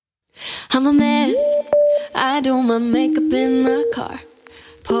I'm a mess. I do my makeup in the car.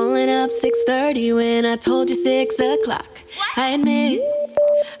 Pulling up 6:30 when I told you 6 o'clock. I admit,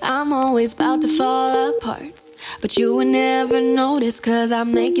 I'm always about to fall apart. But you would never notice, cause I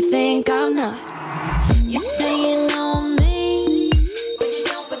make you think I'm not. You say you know me, but you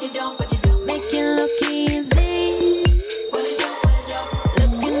don't, but you don't, but you don't. Make it look easy. What a joke, what a joke.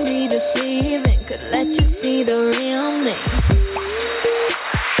 Looks can be deceiving, could let you see the real me.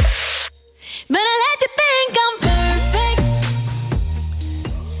 But I let you think I'm perfect.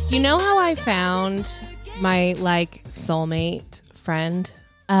 You know how I found my soulmate friend?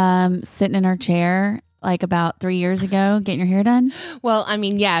 Sitting in her chair like about 3 years ago, getting your hair done. Well, I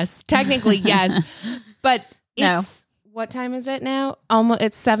mean, yes, technically yes, but it's what time is it now? Almost,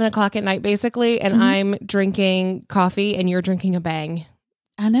 it's 7 o'clock at night, basically, and I'm drinking coffee, and you're drinking a bang.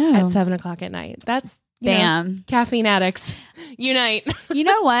 I know. At 7 o'clock at night. That's caffeine addicts unite. You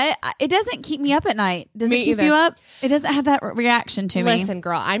know what? It doesn't keep me up at night. Does Me it keep either. you up? It doesn't have that reaction to me. Listen,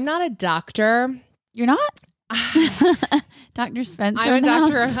 girl, I'm not a doctor. You're not? Dr. Spencer. I'm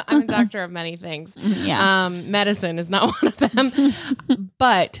a doctor of many things. Yeah. Medicine is not one of them.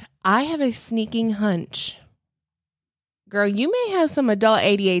 But I have a sneaking hunch. Girl, you may have some adult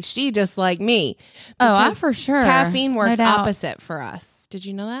ADHD just like me. Oh, I for sure. Caffeine works No doubt. opposite for us. Did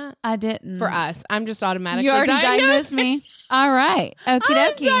you know that? I didn't. For us. I'm just automatically You already diagnosed me. All right. Okie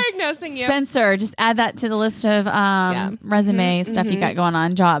I'm dokie. diagnosing you. Spencer, just add that to the list of resume stuff you got going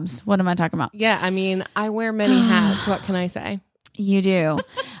on. Jobs. What am I talking about? Yeah, I mean, I wear many hats. What can I say? You do.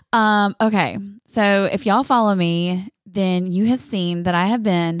 Okay. So if y'all follow me, then you have seen that I have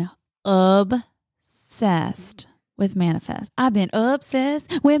been obsessed with Manifest. I've been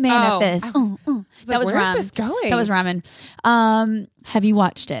obsessed with Manifest. That was where's rhyme. this going? That was rhyming. Have you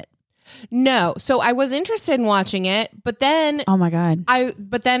watched it? No. So I was interested in watching it, but then Oh my God.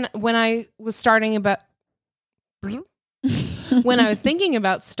 when I was starting about when I was thinking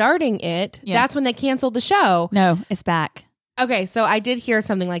about starting it, that's when they canceled the show. No, it's back. Okay, so I did hear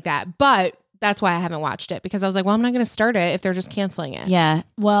something like that, but that's why I haven't watched it, because I was like, well, I'm not going to start it if they're just canceling it. Yeah.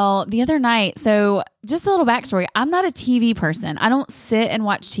 Well, the other night, so just a little backstory. I'm not a TV person. I don't sit and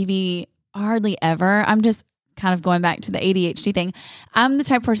watch TV hardly ever. I'm just kind of going back to the ADHD thing. I'm the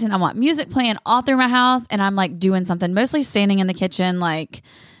type of person, I want music playing all through my house, and I'm like doing something, mostly standing in the kitchen, like.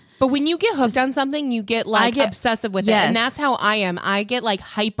 But when you get hooked on something, you get obsessive with it. And that's how I am. I get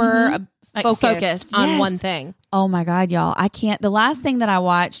hyper focused on one thing. Oh my God, y'all. I can't. The last thing that I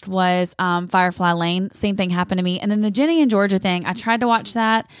watched was Firefly Lane. Same thing happened to me. And then the Jenny and Georgia thing, I tried to watch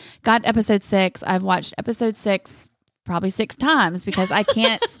that. Got episode 6. I've watched episode 6 probably 6 times because I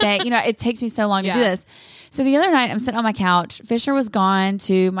can't stay. It takes me so long to do this. So the other night I'm sitting on my couch. Fisher was gone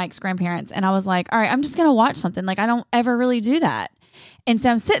to Mike's grandparents. And I was like, all right, I'm just going to watch something. I don't ever really do that. And so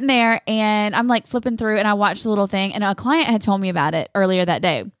I'm sitting there and I'm flipping through, and I watched the little thing, and a client had told me about it earlier that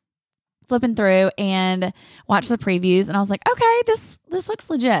day. Flipping through and watched the previews, and I was like, okay, this looks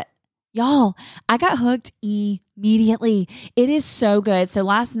legit. Y'all, I got hooked immediately. It is so good. So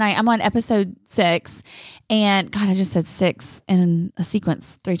last night I'm on episode 6, and God, I just said 6 in a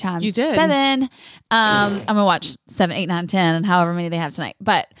sequence 3 times. You did. 7. I'm going to watch 7, 8, 9, 10 and however many they have tonight.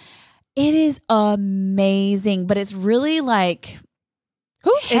 But it is amazing, but it's really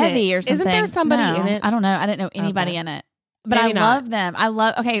who's heavy in it? or something. Isn't there somebody No, in it? I don't know. I didn't know anybody in it. But Maybe I love them. I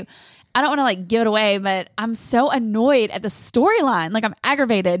don't want to give it away, but I'm so annoyed at the storyline. I'm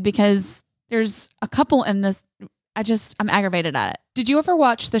aggravated because there's a couple in this. I'm aggravated at it. Did you ever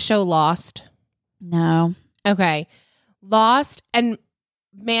watch the show Lost? No. Okay. Lost and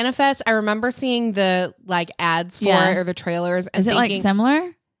Manifest. I remember seeing the ads for it or the trailers. And is it thinking,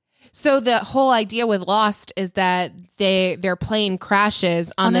 similar? So the whole idea with Lost is that their plane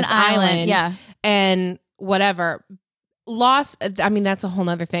crashes on this island. Yeah. And whatever. Lost, I mean, that's a whole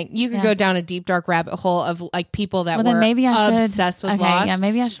nother thing. You could go down a deep, dark rabbit hole of people that were maybe obsessed with Lost. Yeah,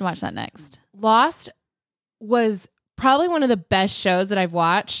 maybe I should watch that next. Lost was probably one of the best shows that I've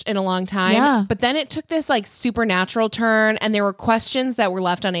watched in a long time. Yeah. But then it took this supernatural turn, and there were questions that were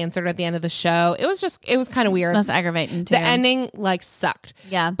left unanswered at the end of the show. It was kind of weird. That's aggravating too. The ending sucked.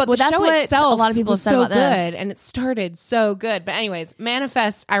 Yeah. But well, the that's show what itself a lot of people was said so about this. good, and it started so good. But anyways,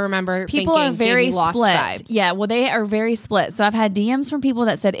 Manifest, I remember people thinking, are very gave me Lost split. vibes. Yeah, well, they are very split. So I've had DMs from people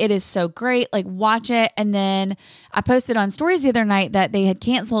that said it is so great, watch it. And then I posted on stories the other night that they had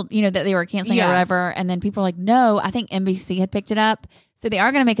canceled, that they were canceling or whatever. And then people were like, no, I think NBC had picked it up. So they are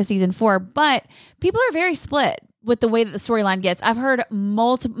going to make a season 4, but people are very split. with the way that the storyline gets. I've heard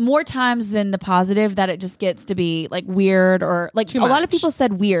more times than the positive that it just gets to be like weird or like a lot of people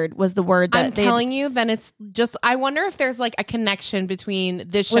said weird was the word that I'm telling you. Then it's just. I wonder if there's like a connection between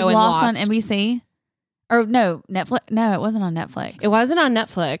this show and Lost on NBC. Or no, Netflix. No, it wasn't on Netflix. It wasn't on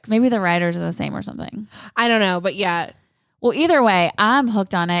Netflix. Maybe the writers are the same or something. I don't know, but yeah. Well, either way, I'm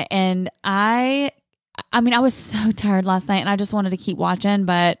hooked on it, and I mean, I was so tired last night, and I just wanted to keep watching,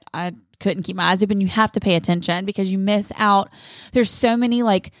 but I couldn't keep my eyes open. You have to pay attention because you miss out. There's so many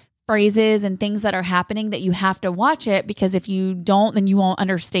like phrases and things that are happening that you have to watch it, because if you don't, then you won't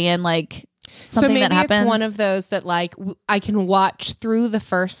understand like. So maybe it's one of those that like I can watch through the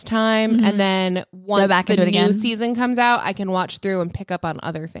first time, and then once the new season comes out, I can watch through and pick up on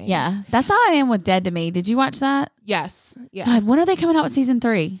other things. Yeah, that's how I am with Dead to Me. Did you watch that? Yes. Yeah. God, when are they coming out with season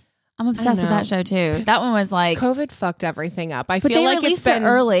 3? I'm obsessed with that show too. That one was like COVID fucked everything up. But they released it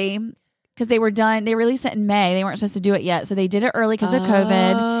early because they were done. They released it in May. They weren't supposed to do it yet, so they did it early because of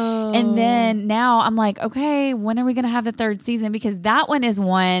COVID. And then now I'm like, okay, when are we going to have the 3rd season? Because that one is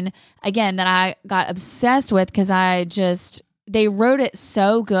one, again, that I got obsessed with because they wrote it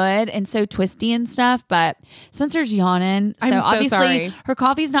so good and so twisty and stuff. But Spencer's yawning. So obviously sorry. Her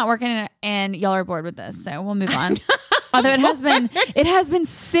coffee's not working and y'all are bored with this. So we'll move on. Although it has been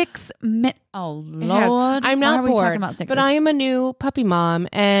 6 minutes. Oh, Lord. I'm not bored, talking about but I am a new puppy mom.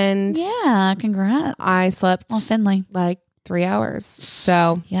 And yeah, congrats. I slept Finley like 3 hours.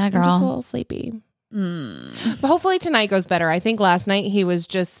 So yeah, girl. I'm just a little sleepy. But hopefully tonight goes better. I think last night he was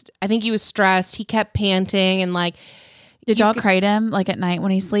stressed. He kept panting and like. Did y'all crate him like at night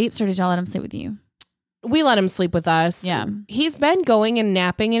when he sleeps, or did y'all let him sleep with you? We let him sleep with us. Yeah. He's been going and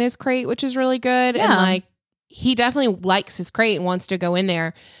napping in his crate, which is really good. Yeah. And like he definitely likes his crate and wants to go in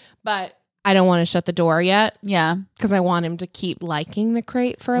there. But I don't want to shut the door yet. Yeah. Because I want him to keep liking the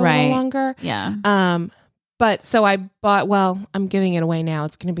crate for a little longer. Yeah. But so I bought, I'm giving it away now.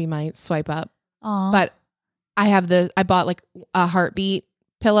 It's going to be my swipe up. Aww. But I bought like a heartbeat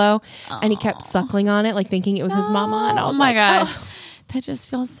pillow and he kept suckling on it, like thinking it was his mama. And I was like, gosh, that just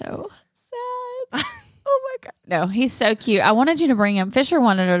feels so sad. Oh my God. No, he's so cute. I wanted you to bring him. Fisher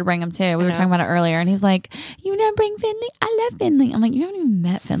wanted her to bring him too. We were talking about it earlier and he's like, you not bring Finley? I love Finley. I'm like, you haven't even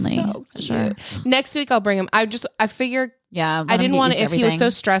met Finley. So cute. Sure. Next week I'll bring him. I figured I didn't want to, if he was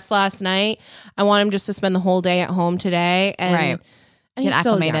so stressed last night, I want him just to spend the whole day at home today and get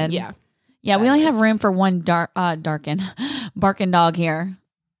acclimated. Yeah. We only have room for one barking dog here.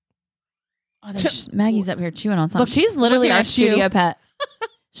 Oh, Maggie's up here chewing on something. Look, she's literally our studio pet.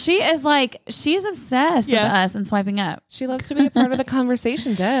 She's obsessed with us and swiping up. She loves to be a part of the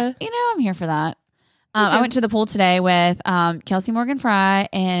conversation, duh. You know, I'm here for that. I went to the pool today with Kelsey Morgan Fry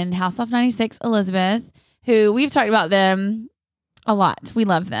and House Off 96 Elizabeth, who we've talked about them a lot. We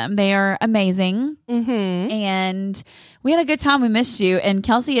love them. They are amazing. Mm-hmm. And we had a good time. We missed you. And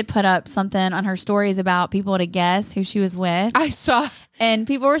Kelsey had put up something on her stories about people to guess who she was with. I saw. And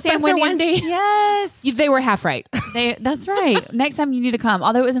people were saying Wendy. Yes. They were half right. That's right. Next time you need to come.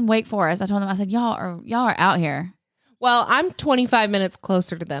 Although it was in Wake Forest, I told them, I said, y'all are out here. Well, I'm 25 minutes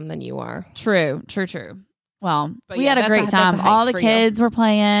closer to them than you are. True. Well, we had a great time. All the kids were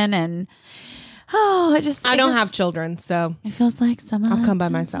playing and I don't have children, so it feels like summer. I'll come by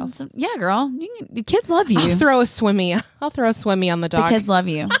myself. Yeah, girl. The kids love you. I'll throw a swimmy on the dock. The kids love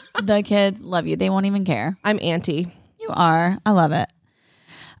you. The kids love you. They won't even care. I'm auntie. You are. I love it.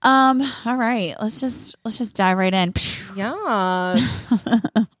 All right. Let's just dive right in. Yeah.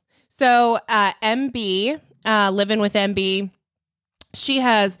 So, MB, living with MB, she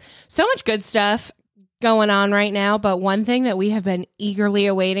has so much good stuff going on right now, but one thing that we have been eagerly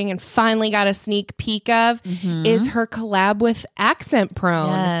awaiting and finally got a sneak peek of is her collab with Accent Prone.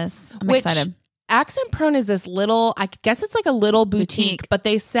 Yes, I'm excited. Accent Prone is this little, I guess it's like a little boutique, but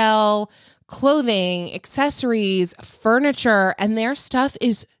they sell clothing, accessories, furniture, and their stuff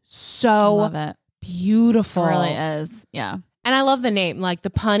is so beautiful. It really is. Yeah. And I love the name, like the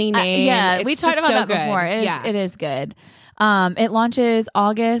punny name. Yeah, we talked about that before. It is good. It launches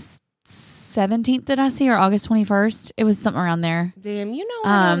August 17th, did I see, or August 21st? It was something around there. Damn,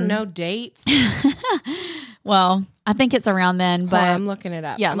 I don't know dates. Well, I think it's around then, but I'm looking it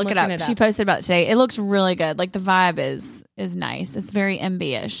up. Yeah, look it up. She posted about it today. It looks really good. Like the vibe is nice. It's very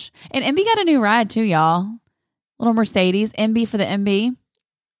MB-ish. And MB got a new ride too, y'all. Little Mercedes. MB for the MB.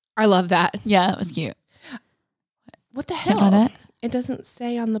 I love that. Yeah, it was cute. What the hell? Find it? It doesn't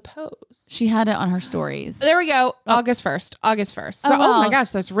say on the post. She had it on her stories. There we go. August 1st. So, oh my gosh,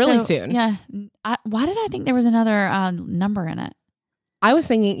 that's really soon. Yeah. Why did I think there was another number in it? I was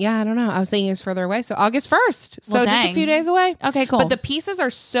thinking, I don't know. I was thinking it's further away. So August 1st. So Well, just a dang. few days away. Okay, cool. But the pieces are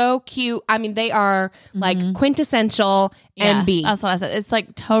so cute. I mean, they are like quintessential Yeah, MB. that's what I said. It's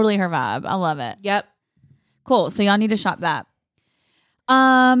like totally her vibe. I love it. Yep. Cool. So y'all need to shop that.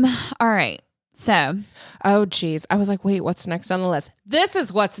 All right. So Oh, geez. I was like, wait, what's next on the list? This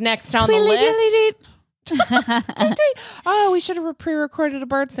is what's next on the Tweedly list. diddly Oh, we should have pre-recorded a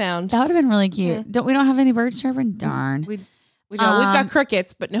bird sound. That would have been really cute. We don't have any birds chirping? Darn. We don't. We've got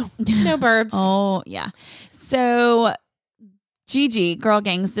crickets, but no birds. Oh, yeah. So Gigi, Girl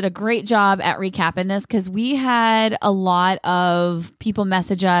Gangs, did a great job at recapping this because we had a lot of people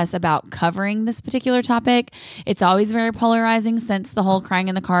message us about covering this particular topic. It's always very polarizing since the whole crying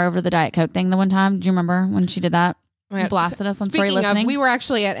in the car over the Diet Coke thing the one time. Do you remember when she did that? Right. Blasted us on Story Speaking Listening. of, we were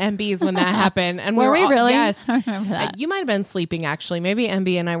actually at MB's when that happened. And Were we all, really? Yes. I remember that. You might have been sleeping, actually. Maybe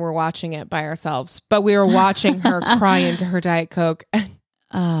MB and I were watching it by ourselves, but we were watching her cry into her Diet Coke.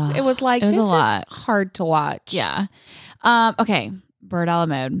 It was like, this a lot. is hard to watch. Yeah. Okay. Bird a la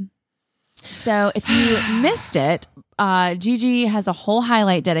mode. So if you missed it, Gigi has a whole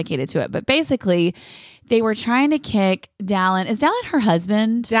highlight dedicated to it. But basically, they were trying to kick Dallin. Is Dallin her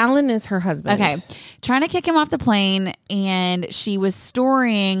husband? Dallin is her husband. Okay. Trying to kick him off the plane. And she was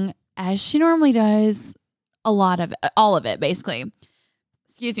storing, as she normally does, a lot of it, all of it, basically.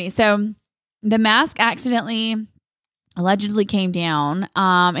 Excuse me. So the mask allegedly came down,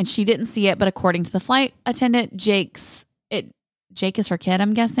 and she didn't see it. But according to the flight attendant, Jake is her kid,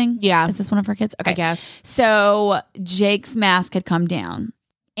 I'm guessing. Yeah. Is this one of her kids? Okay. I guess. So Jake's mask had come down.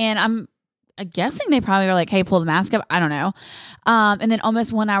 And I'm guessing they probably were like, hey, pull the mask up. I don't know. And then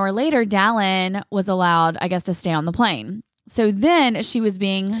almost 1 hour later, Dallin was allowed, I guess, to stay on the plane. So then she was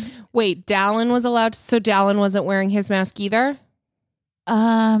being... Wait, Dallin was allowed so Dallin wasn't wearing his mask either?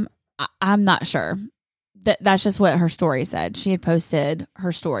 I'm not sure. That's just what her story said. She had posted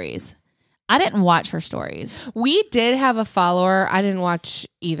her stories. I didn't watch her stories. We did have a follower. I didn't watch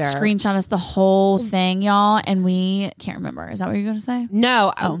either. Screenshot us the whole thing, y'all, and we can't remember. Is that what you're going to say?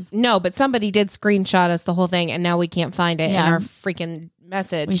 No, Oh. no, but somebody did screenshot us the whole thing, and now we can't find it in our freaking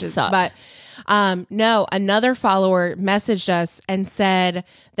message. We suck. But no, another follower messaged us and said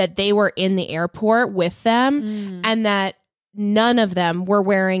that they were in the airport with them, and that none of them were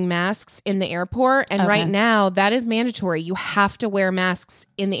wearing masks in the airport. And right now, that is mandatory. You have to wear masks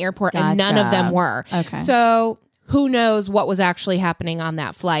in the airport, and none of them were. Okay. So who knows what was actually happening on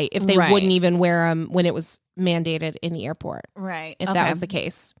that flight if they Right. wouldn't even wear them when it was mandated in the airport. Right. If that was the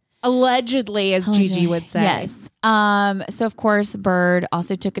case. Allegedly, as Gigi would say. Yes. So of course, Bird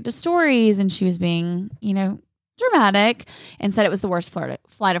also took it to stories, and she was being, dramatic, and said it was the worst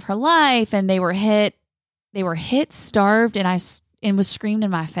flight of her life, and they were hit, starved, and was screamed in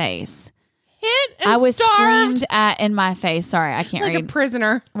my face. Hit and I was starved screamed at in my face. Sorry, I can't like read. a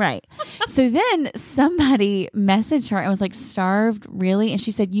prisoner. Right. So then somebody messaged her and was like, starved, really? And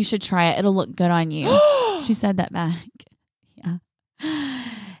she said, you should try it. It'll look good on you. She said that back. Yeah.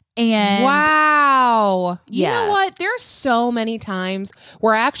 And Wow. You Yeah. know what? There's so many times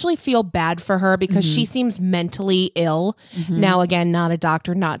where I actually feel bad for her because she seems mentally ill. Now, again, not a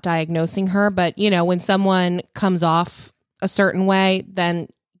doctor, not diagnosing her, but when someone comes off a certain way, then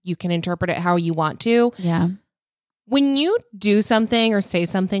you can interpret it how you want to. Yeah. When you do something or say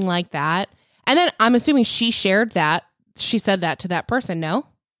something like that, and then I'm assuming she shared that, she said that to that person, no?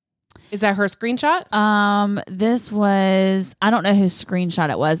 Is that her screenshot? This was, I don't know whose screenshot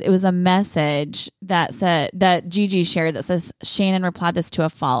it was. It was a message that Gigi shared that says Shannon replied this to a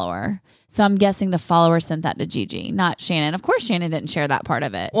follower. So I'm guessing the follower sent that to Gigi, not Shannon. Of course, Shannon didn't share that part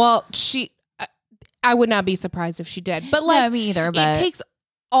of it. Well, I would not be surprised if she did. But No, me either. But it takes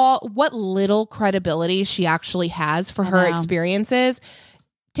what little credibility she actually has for her experiences,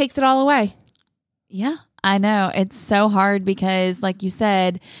 takes it all away. Yeah, I know. It's so hard because, like you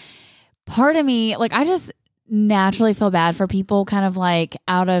said, part of me, like, I just naturally feel bad for people kind of like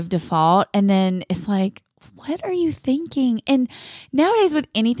out of default. And then it's like, what are you thinking? And nowadays, with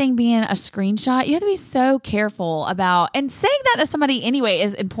anything being a screenshot, you have to be so careful about, and saying that to somebody anyway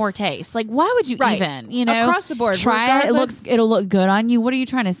is in poor taste. Like, why would you even, across the board, try it? It'll look good on you. What are you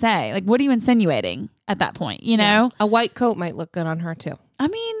trying to say? Like, what are you insinuating at that point? You know, a white coat might look good on her too. I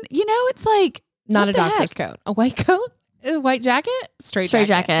mean, it's like Not what a the doctor's heck? coat. A white coat? A white jacket? Straight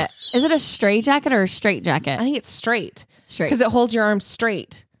jacket. Is it a straight jacket or a straight jacket? I think it's straight. Straight. Because it holds your arms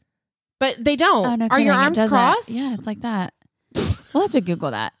straight. But they don't. Oh, no Are your kidding. It arms doesn't. crossed? Yeah, it's like that. We'll have to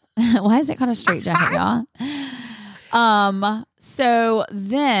Google that. Why is it called a straight jacket, y'all? So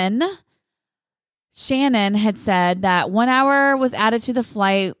then Shannon had said that 1 hour was added to the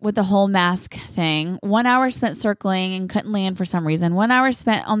flight with the whole mask thing. 1 hour spent circling and couldn't land for some reason. 1 hour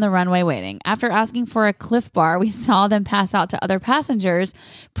spent on the runway waiting. After asking for a Cliff Bar, we saw them pass out to other passengers.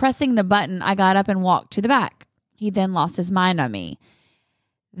 Pressing the button, I got up and walked to the back. He then lost his mind on me.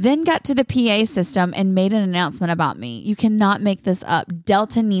 Then got to the PA system and made an announcement about me. You cannot make this up.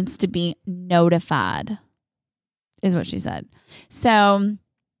 Delta needs to be notified, is what she said. So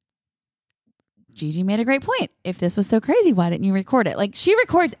Gigi made a great point. If this was so crazy, why didn't you record it? Like, she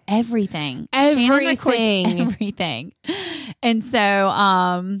records everything. Shannon records everything. And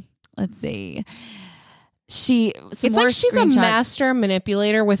so, let's see. It's like she's a master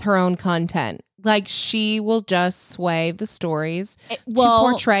manipulator with her own content. Like, she will just sway the stories to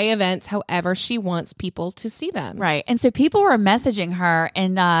portray events however she wants people to see them. Right. And so people were messaging her,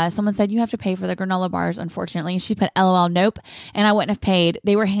 and someone said, you have to pay for the granola bars, unfortunately. And she put, LOL, nope. And I wouldn't have paid.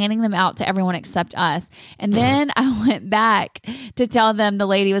 They were handing them out to everyone except us. And then I went back to tell them the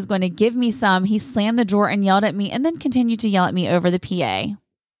lady was going to give me some. He slammed the drawer and yelled at me, and then continued to yell at me over the PA.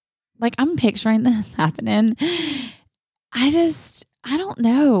 Like, I'm picturing this happening. I don't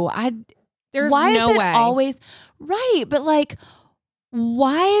know. There's no way. Always right, but like,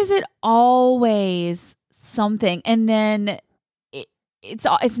 why is it always something? And then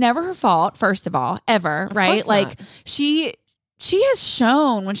it's never her fault. First of all, ever, right? Like, she has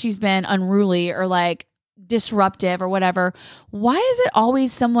shown when she's been unruly or like disruptive or whatever. Why is it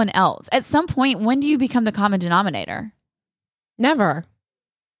always someone else? At some point, when do you become the common denominator? Never.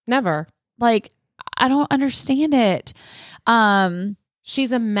 Like, I don't understand it.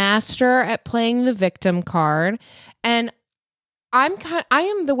 She's a master at playing the victim card. And I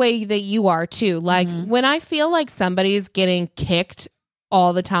am the way that you are too. Like, when I feel like somebody's getting kicked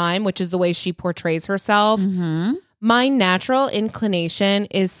all the time, which is the way she portrays herself, my natural inclination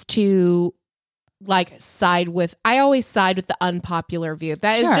is to like I always side with the unpopular view.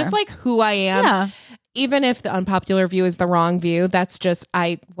 That is just like who I am. Yeah. Even if the unpopular view is the wrong view, that's just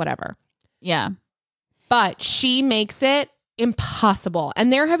whatever. Yeah. But she makes it impossible.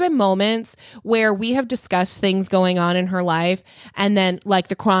 And there have been moments where we have discussed things going on in her life, and then like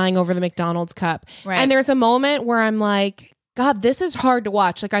the crying over the McDonald's cup. Right. And there's a moment where I'm like, God, this is hard to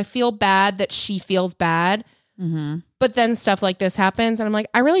watch. Like, I feel bad that she feels bad. But then stuff like this happens, and I'm like,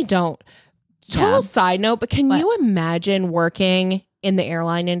 I really don't. Total side note, but can you imagine working in the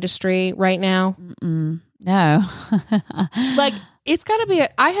airline industry right now? No. Like, it's got to be,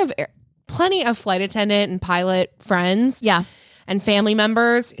 I have plenty of flight attendant and pilot friends and family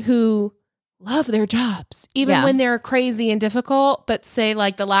members who love their jobs, even when they're crazy and difficult, but say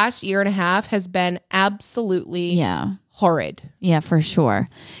like the last year and a half has been absolutely horrid. Yeah, for sure.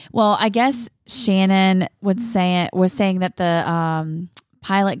 Well, I guess Shannon was saying that the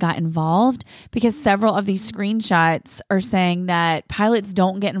pilot got involved because several of these screenshots are saying that pilots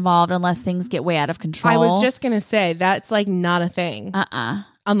don't get involved unless things get way out of control. I was just going to say, that's like not a thing.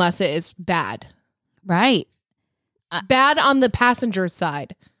 Unless it is bad. Right. Bad on the passenger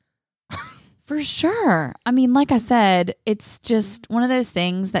side. For sure. I mean, like I said, it's just one of those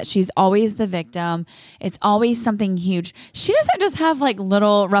things that she's always the victim. It's always something huge. She doesn't just have like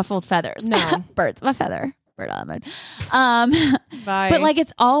little ruffled feathers. No. Birds of a feather. Bird on the moon. But like,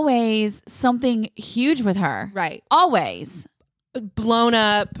 it's always something huge with her. Right. Always. Blown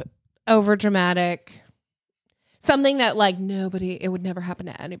up, over dramatic. Something that like it would never happen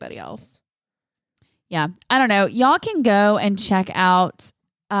to anybody else. Yeah. I don't know. Y'all can go and check out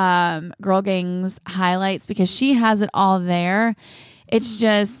Girl Gang's highlights because she has it all there. It's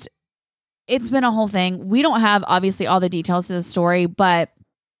been a whole thing. We don't have obviously all the details to the story, but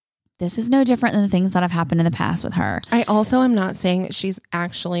this is no different than the things that have happened in the past with her. I also am not saying that she's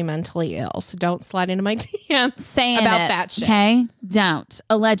actually mentally ill, so don't slide into my DMs saying about that shit. Okay? Don't.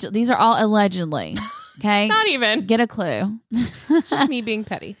 Allegedly. These are all allegedly. Okay? Not even. Get a clue. It's just me being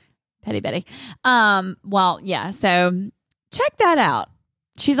petty. Petty Betty. Well, yeah, so check that out.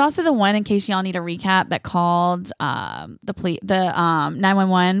 She's also the one, in case y'all need a recap, that called the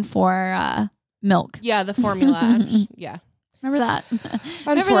 911 for milk. Yeah, the formula. Yeah. Remember that?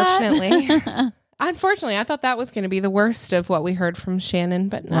 Unfortunately, I thought that was going to be the worst of what we heard from Shannon,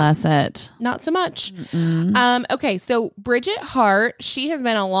 but no. Bless it. Not so much. Okay, so Bridget Hart, she has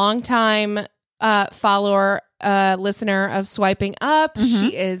been a long time follower, listener of Swiping Up.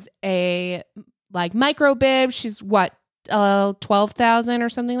 She is a like micro bib. She's what, 12,000 or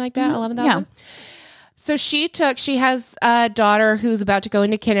something like that, 11,000. Yeah. So she has a daughter who's about to go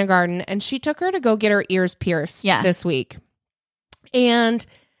into kindergarten, and she took her to go get her ears pierced this week. And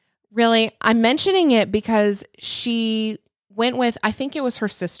really, I'm mentioning it because she went with, I think it was her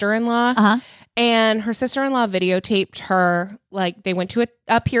sister-in-law, And her sister-in-law videotaped her. Like, they went to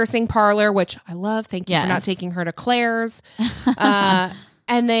a piercing parlor, which I love. Thank you for not taking her to Claire's.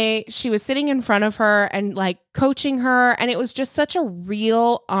 And she was sitting in front of her and like coaching her. And it was just such a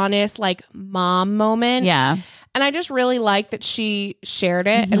real, honest, like mom moment. Yeah. And I just really like that she shared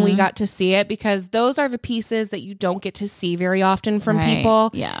it and we got to see it, because those are the pieces that you don't get to see very often from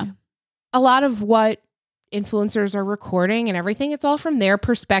people. Yeah. A lot of what influencers are recording and everything, it's all from their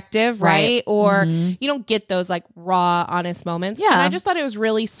perspective, right? Or you don't get those like raw, honest moments. Yeah. And I just thought it was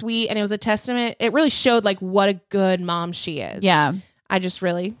really sweet, and it was a testament. It really showed like what a good mom she is. Yeah. I just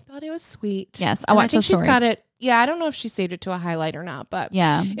really thought it was sweet. Yes. I watched think those she's stories. got it. Yeah, I don't know if she saved it to a highlight or not, but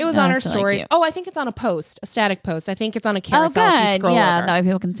yeah, it was on her that's really stories. cute. Oh, I think it's on a post, a static post. I think it's on a Oh, carousel. If you good. scroll Yeah, over. that way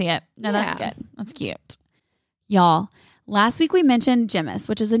people can see it. No, Yeah. that's good. That's cute. Y'all, last week we mentioned Gemmis,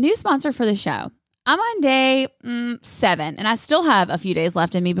 which is a new sponsor for the show. I'm on day 7, and I still have a few days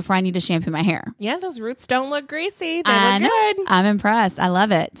left in me before I need to shampoo my hair. Yeah, those roots don't look greasy. They I look know. good. I'm impressed. I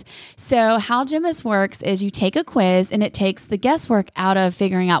love it. So how Gemmis works is you take a quiz, and it takes the guesswork out of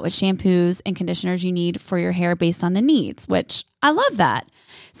figuring out what shampoos and conditioners you need for your hair based on the needs, which I love that.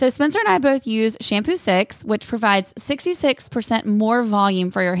 So Spencer and I both use Shampoo 6, which provides 66% more volume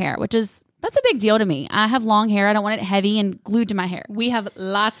for your hair, that's a big deal to me. I have long hair. I don't want it heavy and glued to my hair. We have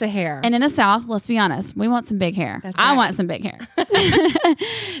lots of hair. And in the South, let's be honest, we want some big hair. That's I right. want some big hair.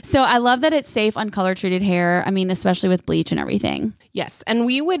 So I love that it's safe on color treated hair. I mean, especially with bleach and everything. Yes, and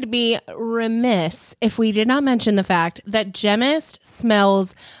we would be remiss if we did not mention the fact that Gemist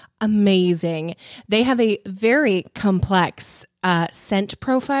smells amazing. They have a very complex scent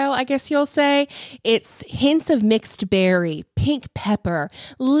profile, I guess you'll say. It's hints of mixed berry, pink pepper,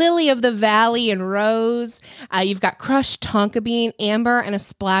 lily of the valley, and rose. You've got crushed tonka bean, amber, and a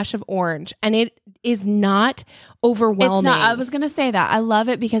splash of orange. And it is not overwhelming. It's not. I was going to say that. I love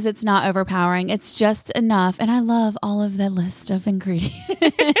it because it's not overpowering. It's just enough. And I love all of the list of ingredients.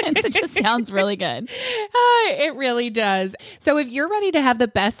 It just sounds really good. It really does. So if you're ready to have the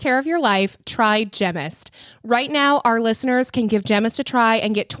best hair of your life, try Gemist. Right now, our listeners can give Gemist a try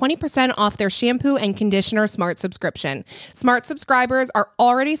and get 20% off their shampoo and conditioner Smart subscription. Smart subscribers are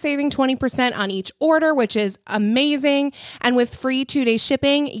already saving 20% on each order, which is amazing. And with free 2-day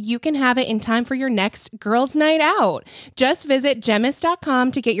shipping, you can have it in time for your next girls' night out. Just visit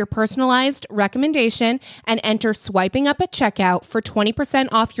Gemist.com to get your personalized recommendation and enter swiping up at checkout for 20%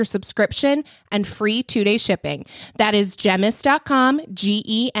 off your subscription and free 2-day shipping. That is Gemist.com,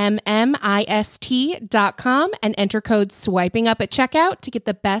 Gemmist.com, and enter code swiping up at checkout to get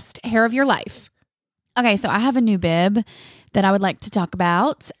the best hair of your life. Okay, so I have a new bib that I would like to talk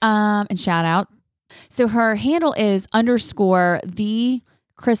about and shout out. So her handle is _the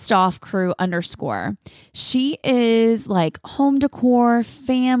Christoph Crew _. She is like home decor,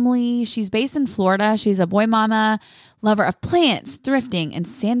 family. She's based in Florida. She's a boy mama, lover of plants, thrifting, and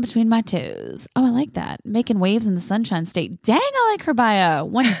sand between my toes. Oh, I like that. Making waves in the Sunshine State. Dang, I like her bio.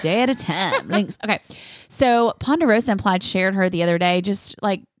 One day at a time. Links. Okay. So Ponderosa Implied shared her the other day, just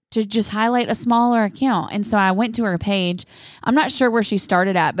like to just highlight a smaller account. And so I went to her page. I'm not sure where she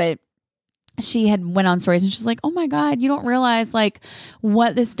started at, but she had went on stories and she's like, oh my God, you don't realize like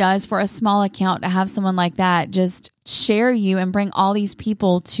what this does for a small account to have someone like that just share you and bring all these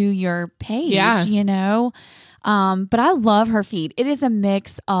people to your page, you know? But I love her feed. It is a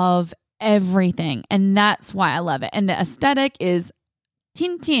mix of everything. And that's why I love it. And the aesthetic is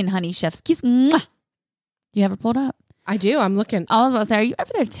 10/10, honey, chef's kiss. Mwah. You have her pulled up? I do. I'm looking. I was about to say, are you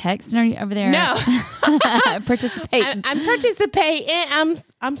over there texting? Are you over there? No. Participating. I'm participating.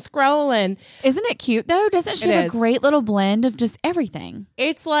 I'm scrolling. Isn't it cute though? Doesn't she have a great little blend of just everything?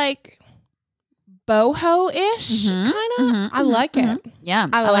 It's like boho-ish kind of. I like it. Yeah,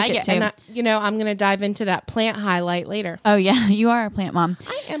 I like it too. And I'm going to dive into that plant highlight later. Oh yeah, you are a plant mom.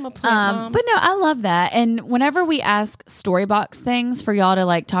 I am a plant mom. But no, I love that. And whenever we ask Storybox things for y'all to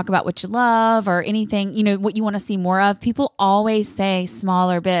like talk about what you love or anything, you know, what you want to see more of, people always say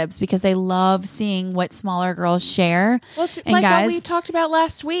smaller bibs because they love seeing what smaller girls share. Well, it's and like guys, what we talked about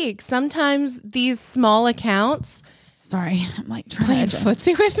last week. Sometimes these small accounts. Sorry, I'm like trying Playing to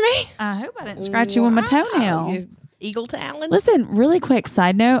footsie with me. I hope I didn't scratch you with my toenail. You eagle talon. Listen, really quick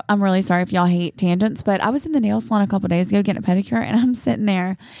side note. I'm really sorry if y'all hate tangents, but I was in the nail salon a couple days ago getting a pedicure, and I'm sitting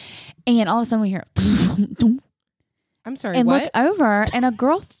there, and all of a sudden we hear, I'm sorry, and what? look over, and a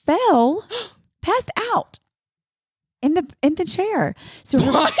girl fell, passed out in the chair. So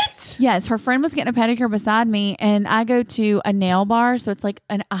What? Yes, her friend was getting a pedicure beside me, and I go to a nail bar, so it's like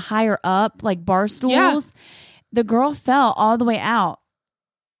a higher up, like bar stools. Yeah. The girl fell all the way out.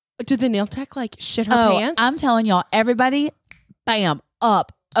 Did the nail tech like shit her pants? I'm telling y'all, everybody, bam,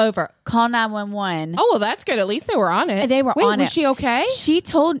 up, over. Call 911. Oh, well, that's good. At least they were on it. They were on it. Was she okay? She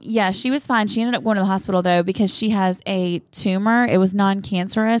was fine. She ended up going to the hospital though because she has a tumor. It was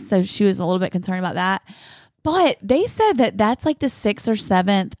non-cancerous, so she was a little bit concerned about that. But they said that that's like the 6th or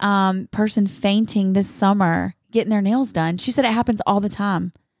 7th person fainting this summer getting their nails done. She said it happens all the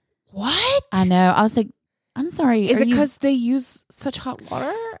time. What? I know. I was like, I'm sorry. Is it because they use such hot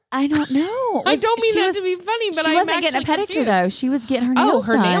water? I don't know. I don't mean that to be funny, but she wasn't getting a pedicure confused. though. She was getting her nails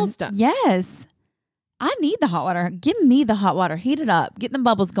done. Nails done. Yes. I need the hot water. Give me the hot water. Heat it up. Get them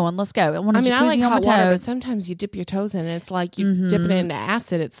bubbles going. Let's go. I want to I like on hot my water, but toes. sometimes you dip your toes in and it's like you dip it into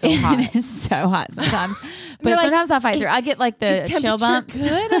acid. It's so hot. It is so hot sometimes. But You're like, sometimes I fight through. I get like the chill bumps.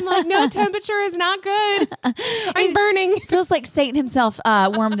 Good? I'm like, no, temperature is not good. I'm burning. Feels like Satan himself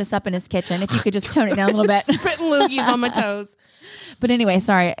warmed this up in his kitchen. If you could just tone it down a little bit. Spitting loogies on my toes. But anyway,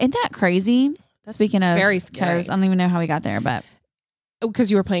 sorry. Isn't that crazy? Speaking of very scary. toes, I don't even know how we got there, but.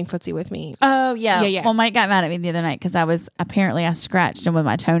 Because you were playing footsie with me. Oh, yeah. Yeah. Well, Mike got mad at me the other night because I scratched him with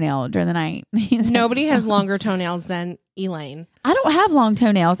my toenail during the night. Nobody has longer toenails than Elaine. I don't have long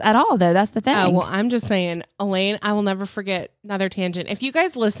toenails at all, though. That's the thing. Oh, well, I'm just saying, Elaine, I will never forget another tangent. If you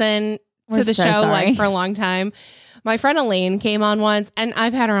guys listen We're to the so show sorry. like for a long time, my friend Elaine came on once and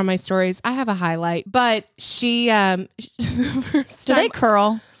I've had her on my stories. I have a highlight, but she, the first Do time, they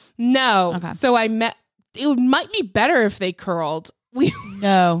curl? No. Okay. So it might be better if they curled.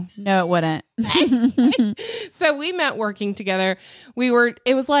 No, it wouldn't. So we met working together.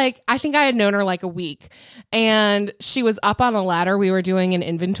 It was like, I think I had known her like a week and she was up on a ladder. We were doing an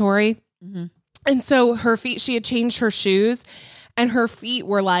inventory. Mm-hmm. And so her feet, she had changed her shoes and her feet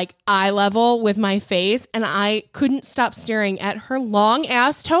were like eye level with my face. And I couldn't stop staring at her long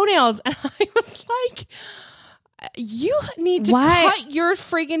ass toenails. And I was like, you need to cut your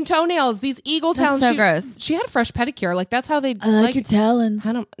freaking toenails. These eagle talons. So gross. She had a fresh pedicure. Like that's how they I like your talons.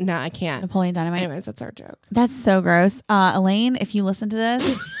 I can't. Napoleon Dynamite. Anyways, that's our joke. That's so gross. Elaine, if you listen to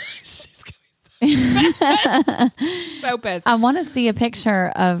this, She's gonna be so pissed. So pissed. I want to see a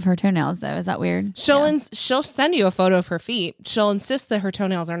picture of her toenails though. Is that weird? She'll send you a photo of her feet. She'll insist that her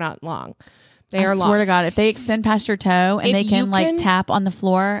toenails are not long. They are long. I swear to God, if they extend past your toe and If they you can tap on the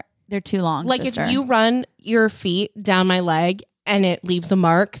floor, they're too long. Like sister. if you run your feet down my leg and it leaves a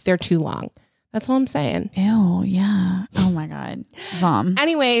mark, they're too long. That's all I'm saying. Ew, yeah. Oh my God. Mom.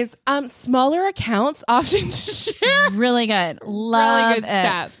 Anyways, smaller accounts often share Really good. Love really good it.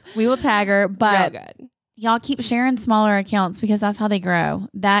 stuff. We will tag her, but Real good. y'all keep sharing smaller accounts because that's how they grow.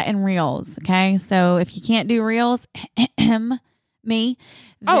 That and reels. Okay. So if you can't do reels, me.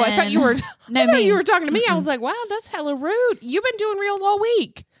 Oh, I thought you were. No, I thought me. you were talking to me. I was like, wow, that's hella rude. You've been doing reels all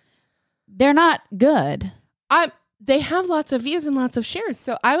week. They're not good. They have lots of views and lots of shares,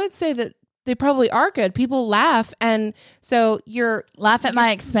 so I would say that they probably are good. People laugh, and so Laugh at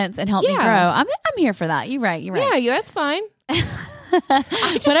my expense and help me grow. I'm here for that. You're right. Yeah, that's fine.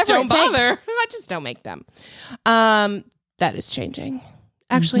 I just don't bother. I just don't make them. That is changing.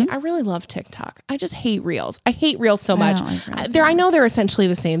 Actually, I really love TikTok. I just hate reels. I hate reels so much. I know they're essentially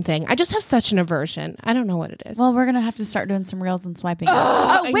the same thing. I just have such an aversion. I don't know what it is. Well, we're going to have to start doing some reels and swiping.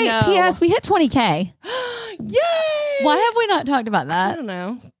 Oh, wait. P.S. We hit 20K. Yay! Why have we not talked about that? I don't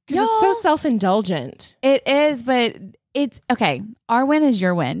know. Because it's so self-indulgent. It is, but it's okay. Our win is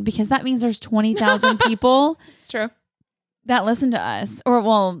your win because that means there's 20,000 people. It's true. That listen to us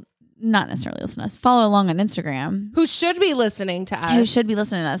or not necessarily listen to us, follow along on Instagram. Who should be listening to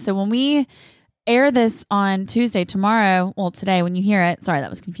us. So when we air this on Tuesday, tomorrow, today, when you hear it, sorry, that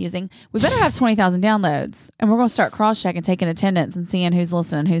was confusing. We better have 20,000 downloads and we're going to start cross-checking, taking attendance and seeing who's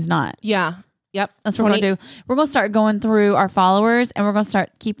listening, who's not. Yeah. Yep. That's what we're going to do. We're going to start going through our followers and we're going to start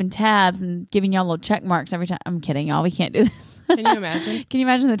keeping tabs and giving y'all little check marks every time. I'm kidding, y'all. We can't do this. Can you imagine? Can you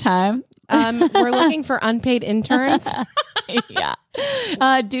imagine the time? We're looking for unpaid interns. Yeah.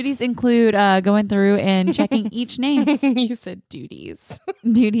 Duties include going through and checking each name. You said duties.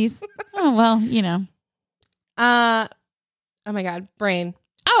 Duties. Oh, well, you know. Oh my God. Brain.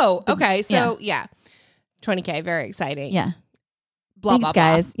 Oh, okay. So yeah. 20K. Very exciting. Yeah. Blah, Thanks, blah,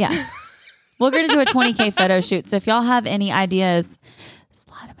 blah. guys. Yeah. We're going to do a 20K photo shoot. So if y'all have any ideas,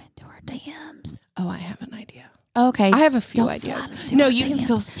 slide them into our DMs. Oh, I have an idea. Okay. I have a few Don't ideas. slide into No, our you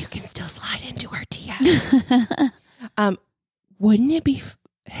DMs. can still slide into our DMs. Wouldn't it be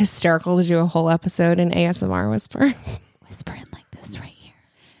hysterical to do a whole episode in ASMR whispers? Whispering like this right here.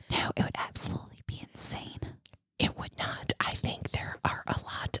 No, it would absolutely be insane. It would not. I think there are a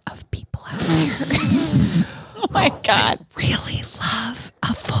lot of people out there. Oh my God. Really love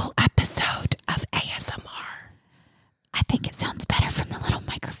a full episode of ASMR. I think it sounds better from the little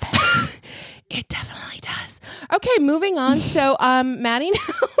microphone. It definitely does. Okay, moving on. So, Maddie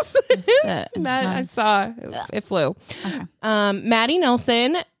Nelson, I saw it flew. Okay. Maddie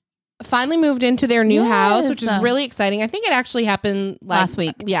Nelson finally moved into their new house, which is really exciting. I think it actually happened last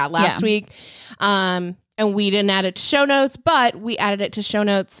week. Yeah, last week. And we didn't add it to show notes, but we added it to show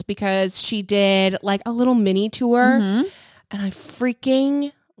notes because she did like a little mini tour, and I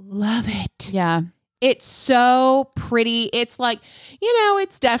freaking love it. Yeah. It's so pretty. It's like,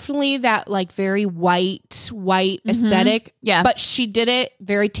 it's definitely that like very white aesthetic. Yeah. But she did it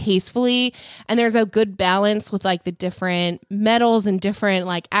very tastefully. And there's a good balance with like the different metals and different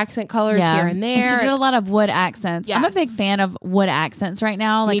like accent colors here and there. And she did a lot of wood accents. Yes. I'm a big fan of wood accents right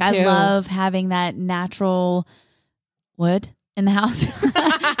now. Like Me too. I love having that natural wood in the house.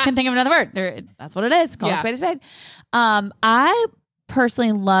 Can't think of another word. That's what it is. Call a spade a spade. I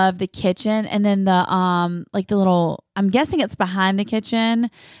personally love the kitchen, and then the like the little, I'm guessing it's behind the kitchen,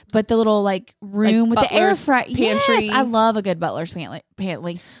 but the little like room with the air fryer pantry. Yes, I love a good butler's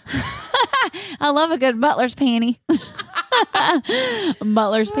pantry. I love a good butler's panty.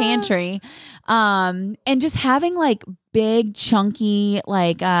 Butler's pantry. And just having like big chunky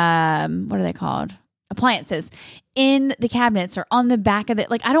like what are they called? Appliances in the cabinets or on the back of it.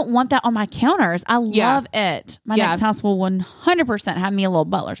 Like, I don't want that on my counters. I love it. My next house will 100% have me a little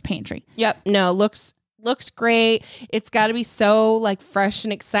butler's pantry. Yep. No, looks great. It's got to be so like fresh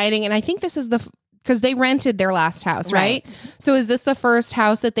and exciting. And I think this is because they rented their last house, right? So is this the first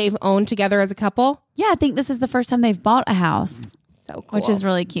house that they've owned together as a couple? Yeah, I think this is the first time they've bought a house. So cool. Which is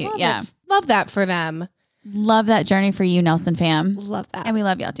really cute. Love that for them. Love that journey for you, Nelson fam. Love that. And we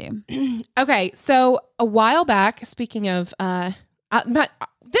love y'all too. Okay, so a while back, speaking of,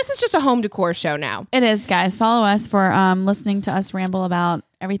 this is just a home decor show now. It is, guys. Follow us for listening to us ramble about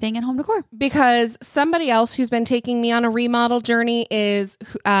everything in home decor. Because somebody else who's been taking me on a remodel journey is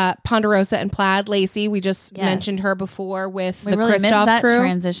Ponderosa and Plaid, Lacey. We just mentioned her before with the really Christoph missed that crew.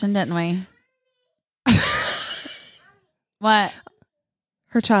 Transition, didn't we? What?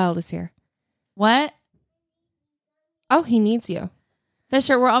 Her child is here. What? Oh, he needs you.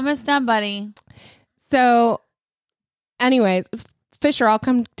 Fisher, we're almost done, buddy. So, anyways, Fisher, I'll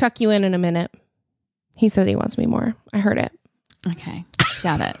come tuck you in a minute. He said he wants me more. I heard it. Okay.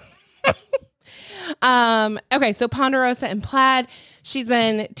 Got it. Okay, so Ponderosa and Plaid, she's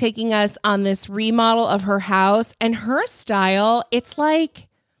been taking us on this remodel of her house, and her style, it's like,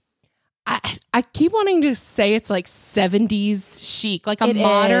 I keep wanting to say it's like 70s chic, like a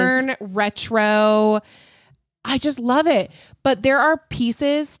modern retro. I just love it. But there are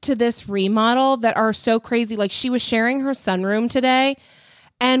pieces to this remodel that are so crazy. Like, she was sharing her sunroom today,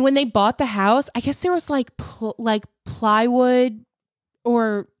 and when they bought the house, I guess there was like plywood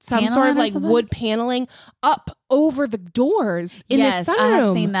or some sort of like wood paneling up over the doors in the sunroom. I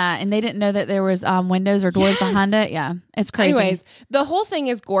have seen that, and they didn't know that there was windows or doors behind it. Yeah, it's crazy. Anyways, the whole thing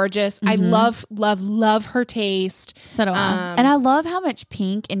is gorgeous. I love her taste. So do I. And I love how much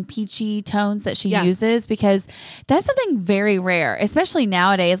pink and peachy tones that she uses, because that's something very rare, especially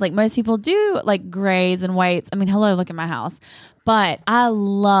nowadays. Like, most people do like grays and whites. I mean, hello, look at my house. But I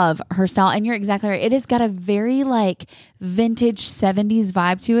love her style, and you're exactly right. It has got a very like vintage 70s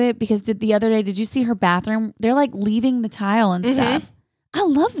vibe to it, because the other day, did you see her bathroom? They're like leaving the tile and stuff. I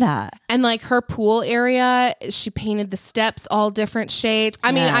love that. And like her pool area, she painted the steps all different shades.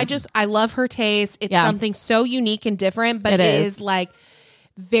 I mean, I love her taste. It's something so unique and different, but it is like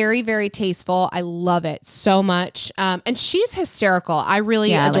very, very tasteful. I love it so much. And she's hysterical. I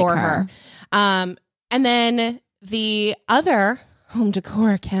really adore her. And then the other home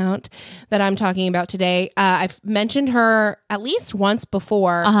decor account that I'm talking about today, I've mentioned her at least once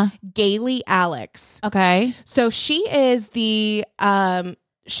before, Gailey Alex. Okay. So she is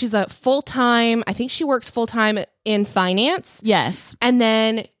she's a full-time, I think she works full-time in finance. Yes. And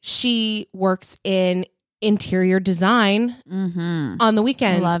then she works in interior design on the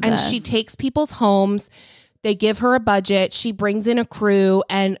weekends. And she takes people's homes. They give her a budget. She brings in a crew,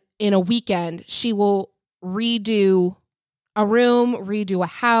 and in a weekend, she will redo a room, redo a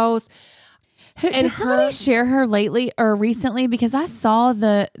house. Did somebody share her lately or recently? Because I saw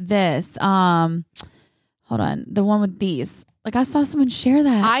this. Hold on, the one with these. Like, I saw someone share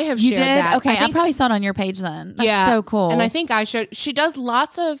that. I have shared that. Okay, I probably saw it on your page then. That's so cool. And I think she does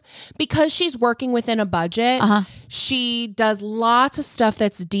lots of, because she's working within a budget, she does lots of stuff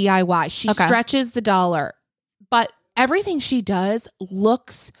that's DIY. She stretches the dollar, but everything she does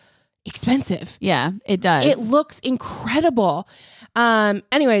looks expensive. Yeah, it does. It looks incredible.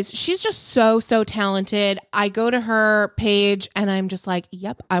 Anyways, she's just so talented. I go to her page and I'm just like,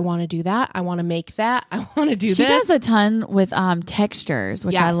 yep, I want to do that. I want to make that. I want to do this. She does a ton with textures,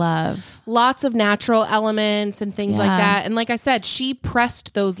 which I love. Lots of natural elements and things like that. And like I said, she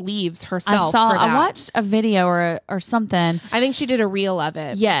pressed those leaves herself. I watched a video or something. I think she did a reel of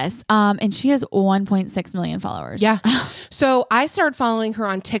it. Yes. And she has 1.6 million followers. Yeah. So I started following her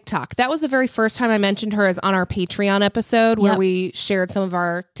on TikTok. That was the very first time I mentioned her, is on our Patreon episode where we shared some of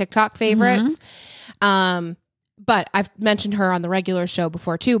our TikTok favorites. But I've mentioned her on the regular show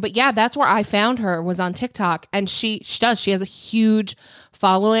before too. But yeah, that's where I found her, was on TikTok. And she has a huge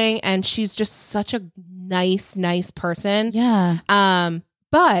following, and she's just such a nice person. Yeah.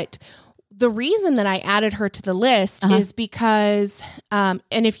 But the reason that I added her to the list is because, and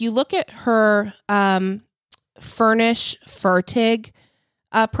if you look at her Furnish Fertig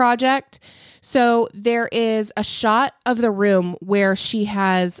project, so there is a shot of the room where she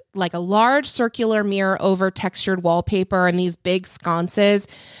has like a large circular mirror over textured wallpaper and these big sconces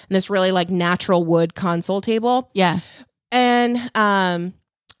and this really like natural wood console table. Yeah. And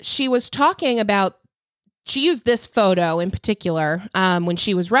she was talking about, she used this photo in particular when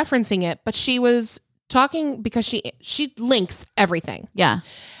she was referencing it, but she was talking because she links everything. Yeah.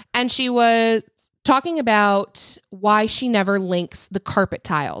 And she was talking about why she never links the carpet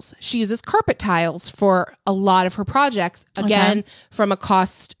tiles. She uses carpet tiles for a lot of her projects, again, from a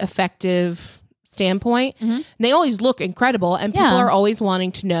cost-effective standpoint. And they always look incredible, and people are always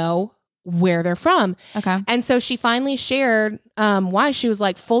wanting to know where they're from. Okay. And so she finally shared why. She was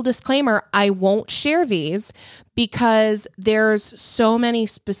like, full disclaimer, I won't share these because there's so many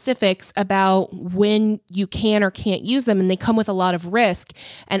specifics about when you can or can't use them, and they come with a lot of risk.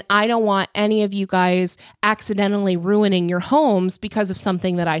 And I don't want any of you guys accidentally ruining your homes because of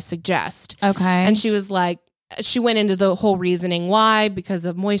something that I suggest. Okay. And she was like, she went into the whole reasoning why, because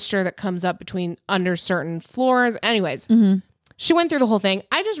of moisture that comes up under certain floors. Anyways, she went through the whole thing.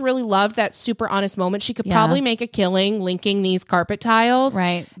 I just really loved that super honest moment. She could probably make a killing linking these carpet tiles.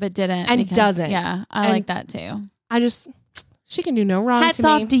 Right. But didn't. And doesn't. Yeah. I like that too. She can do no wrong Hats to me.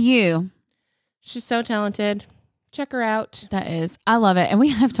 off to you. She's so talented. Check her out. That is. I love it. And we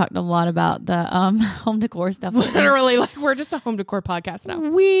have talked a lot about the home decor stuff. Literally, like, we're just a home decor podcast now.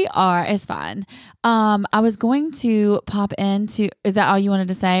 We are. It's fine. I was going to pop into, is that all you wanted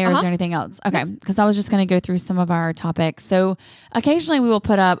to say, or is there anything else? Okay. Because I was just going to go through some of our topics. So occasionally we will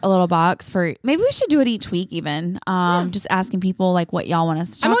put up a little box for, maybe we should do it each week even. Just asking people like what y'all want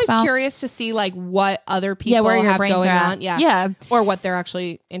us to talk about. I'm always curious to see like what other people where your have brains going are at. on. Yeah. Yeah. Or what they're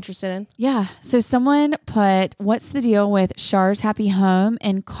actually interested in. Yeah. So someone put, what's the deal with Char's Happy Home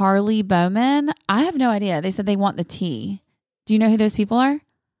and Carly Bowman? I have no idea. They said they want the tea. Do you know who those people are?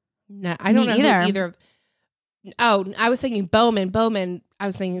 No, I don't know either. Oh, I was thinking Bowman. I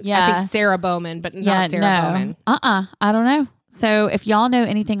was thinking, I think Sarah Bowman, but not Sarah Bowman. I don't know. So if y'all know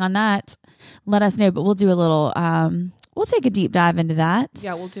anything on that, let us know. But we'll do a little, we'll take a deep dive into that.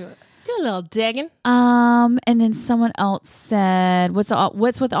 Yeah, we'll do it. Do a little digging. And then someone else said,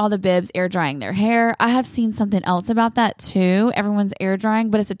 what's with all the bibs air drying their hair? I have seen something else about that too. Everyone's air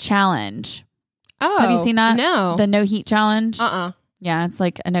drying, but it's a challenge. Oh, have you seen that? No. The no heat challenge? Yeah, it's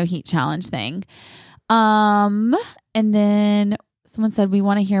like a no heat challenge thing. And then someone said, we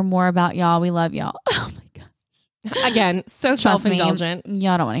want to hear more about y'all. We love y'all. Oh my God. Again, so self-indulgent.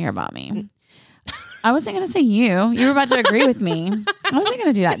 Y'all don't want to hear about me. I wasn't going to say you. You were about to agree with me. I wasn't going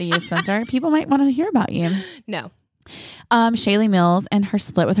to do that to you, Spencer. People might want to hear about you. No. Shaylee Mills and her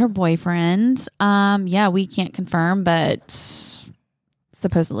split with her boyfriend. Yeah, we can't confirm, but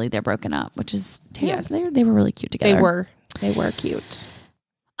supposedly they're broken up, which is terrible. Yes. They were really cute together. They were cute.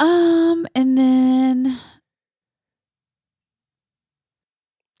 And then...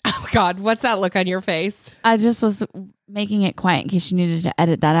 Oh God, what's that look on your face? I just was making it quiet in case you needed to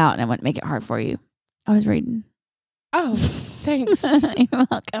edit that out and it wouldn't make it hard for you. I was reading. Oh, thanks. You're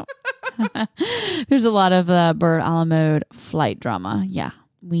welcome. There's a lot of Bird a la mode flight drama. Yeah,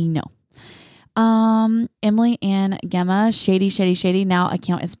 we know. Emily and Gemma, shady. Now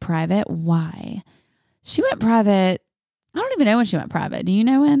account is private. Why? She went private. I don't even know when she went private. Do you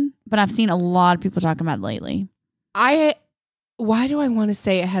know when? But I've seen a lot of people talking about it lately. Why do I want to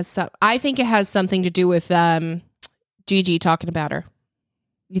say it has some? I think it has something to do with Gigi talking about her.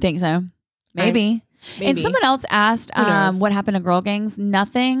 You think so? Maybe. And someone else asked what happened to Girl Gangs.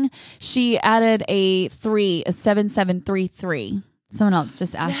 Nothing. She added a 7733. Someone else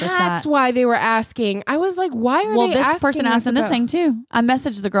just asked us that. That's why they were asking. I was like, why are they asking? Well, this person asked in this thing too. I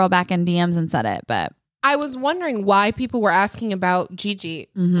messaged the girl back in DMs and said it, but I was wondering why people were asking about Gigi.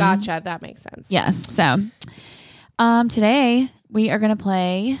 Gotcha. That makes sense. Yes. So today we are going to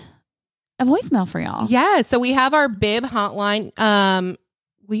play a voicemail for y'all. Yeah. So we have our bib hotline.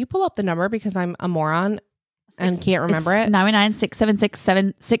 Will you pull up the number because I'm a moron and can't remember it?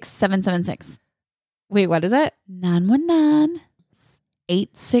 919-676-6776. Wait, what is it?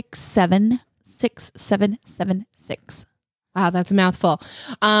 919-867-6776. Wow, that's a mouthful.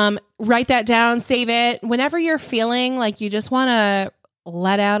 Write that down, save it. Whenever you're feeling like you just want to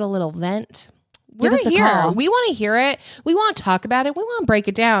let out a little vent, Give us a here. call. We want to hear it. We want to talk about it. We want to break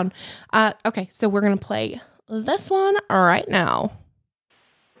it down. Okay, so we're going to play this one right now.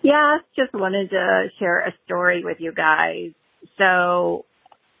 Yeah, just wanted to share a story with you guys. So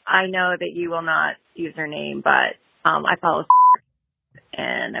I know that you will not use her name, but I follow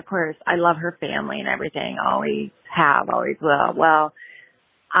and of course I love her family and everything. Always have, always will. Well,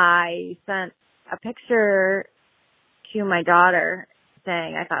 I sent a picture to my daughter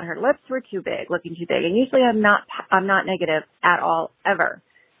saying I thought her lips were too big, looking too big. And usually I'm not negative at all, ever.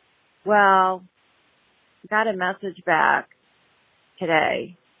 Well, got a message back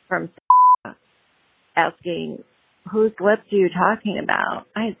today from asking, whose lips are you talking about?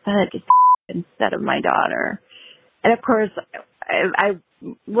 I had sent it to instead of my daughter. And of course,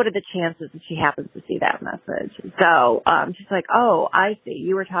 what are the chances that she happens to see that message? So she's like, oh, I see.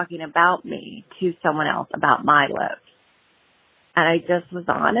 You were talking about me to someone else about my lips. And I just was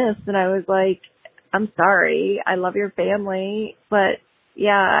honest. And I was like, I'm sorry. I love your family. But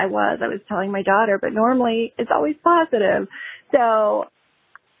yeah, I was telling my daughter. But normally it's always positive. So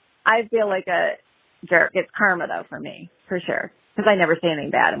I feel like a jerk. It's karma, though, for me, for sure. Because I never say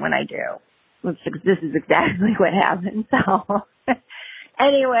anything bad. And when I do, this is exactly what happened. So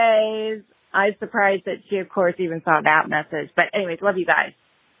anyways, I was surprised that she, of course, even saw that message. But anyways, love you guys.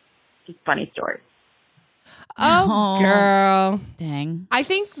 Just funny story. Oh, girl. Dang. I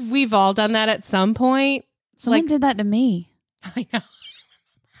think we've all done that at some point. Someone did that to me. I know.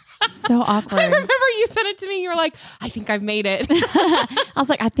 So awkward. I remember you sent it to me. You were like, I think I've made it. I was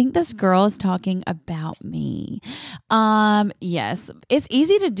like, I think this girl is talking about me. Yes. It's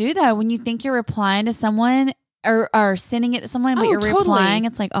easy to do that when you think you're replying to someone or sending it to someone, but you're replying.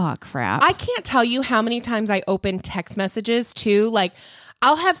 It's like, oh, crap. I can't tell you how many times I open text messages too. Like,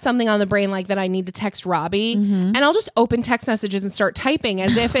 I'll have something on the brain like that I need to text Robbie, and I'll just open text messages and start typing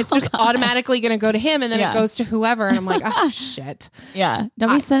as if it's just automatically going to go to him, and then it goes to whoever, and I'm like, oh, shit. Yeah.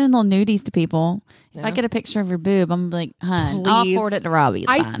 Don't be sending little nudies to people. No. If I get a picture of your boob, I'm like, hun, I'll forward it to Robbie.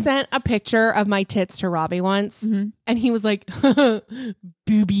 It's I fine. sent a picture of my tits to Robbie once, and he was like,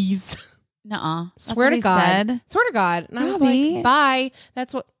 boobies. Nuh-uh. Swear to God. Said. Swear to God. And I was Robbie. like, bye.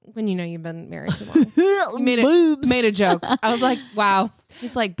 That's what, when you know you've been married too long. made a joke. I was like, wow.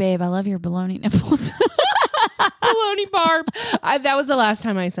 He's like, babe, I love your baloney nipples. Baloney Barb. That was the last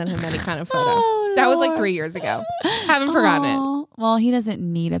time I sent him any kind of photo. Oh, that was like 3 years ago. Haven't forgotten it. Well, he doesn't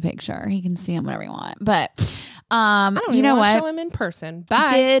need a picture. He can see him whenever he wants. But I don't you know want to what? show him in person.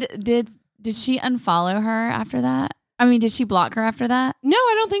 Bye. Did she unfollow her after that? I mean, did she block her after that? No,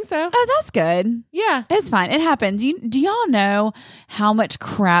 I don't think so. Oh, that's good. Yeah. It's fine. It happens. Do y'all know how much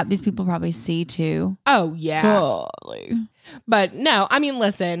crap these people probably see too? Oh, yeah. Golly. But no, I mean,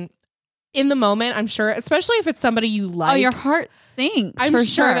 listen, in the moment, I'm sure, especially if it's somebody you like. Oh, your heart sinks. I'm for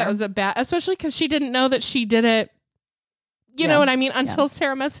sure that was a bad, especially because she didn't know that she did it. You know what I mean? Until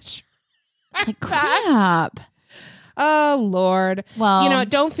Sarah messaged her. Like, crap. Oh, Lord. Well, you know,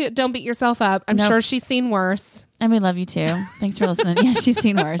 don't beat yourself up. I'm sure she's seen worse. And we love you too. Thanks for listening. Yeah, she's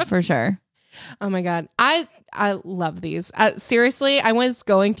seen worse for sure. Oh my God. I love these. Seriously, I was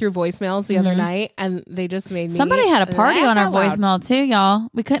going through voicemails the other night and they just made me. Somebody had a party on our out loud. voicemail too, y'all.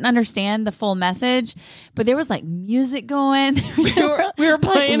 We couldn't understand the full message, but there was like music going. we were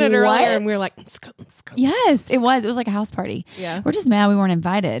playing like, it earlier what? and we were like, yes, it was. It was like a house party. Yeah. We're just mad we weren't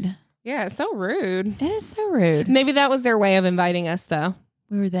invited. Yeah, it's so rude. It is so rude. Maybe that was their way of inviting us though.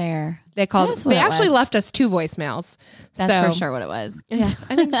 We were there. They called That's us. what They it actually was. left us 2 voicemails. That's So- for sure what it was. Yeah,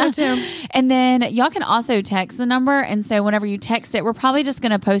 I think so too. And then y'all can also text the number. And so whenever you text it, we're probably just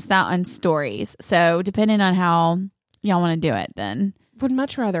going to post that on stories. So depending on how y'all want to do it, then Would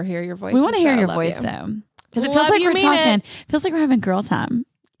much rather hear your voice. we want to hear your voice though. Because it feels Love like you, we're mean talking. it. Feels like we're having girl time.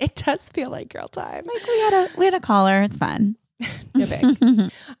 It does feel like girl time. Like we had a caller. It's fine. No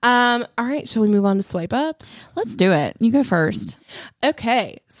big. All right, shall we move on to swipe ups? Let's do it. You go first.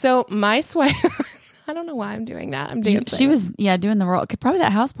 Okay, so my swipe. I don't know why I'm doing that. I'm dancing. She was, doing the roll. Probably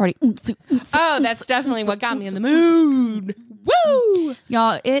that house party. Oh, that's definitely what got me in the mood. Woo!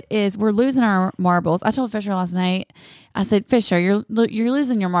 Y'all, we're losing our marbles. I told Fisher last night, I said, Fisher, you're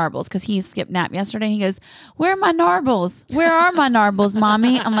losing your marbles because he skipped nap yesterday. And he goes, where are my narbles? Where are my narbles,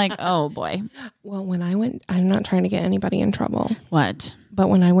 mommy? I'm like, oh boy. Well, when I went, I'm not trying to get anybody in trouble. What? But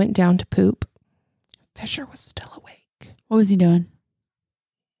when I went down to poop, Fisher was still awake. What was he doing?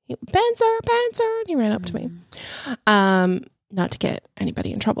 Benzer, and he ran up to me. Not to get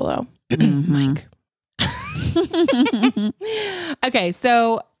anybody in trouble though. Mike. Okay,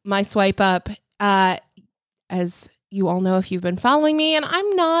 so my swipe up, as you all know if you've been following me, and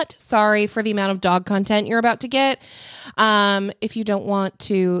I'm not sorry for the amount of dog content you're about to get. If you don't want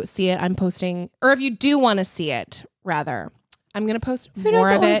to see it, I'm posting, or if you do want to see it, rather, I'm going to post more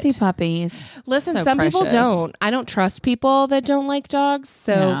of it. See puppies? Listen, So some people precious. don't. I don't trust people that don't like dogs,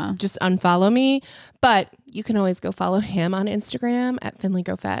 so just unfollow me. But you can always go follow him on Instagram at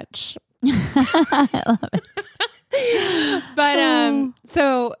FinleyGoFetch. I love it. But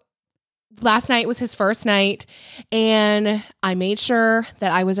so last night was his first night, and I made sure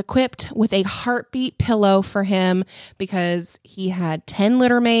that I was equipped with a heartbeat pillow for him because he had 10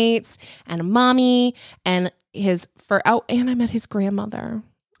 litter mates and a mommy and and I met his grandmother.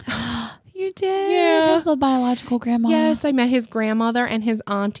 You did? Yeah. His little biological grandma. Yes, I met his grandmother and his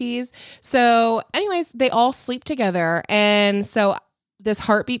aunties. So anyways, they all sleep together. And so this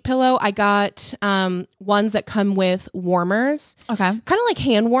heartbeat pillow, I got ones that come with warmers. Okay. Kind of like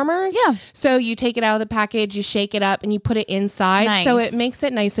hand warmers. Yeah. So you take it out of the package, you shake it up, and you put it inside. Nice. So it makes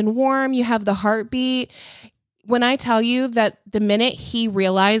it nice and warm. You have the heartbeat. When I tell you that the minute he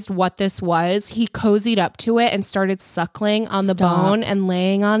realized what this was, he cozied up to it and started suckling on the bone and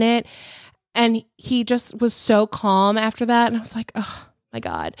laying on it. And he just was so calm after that. And I was like, oh my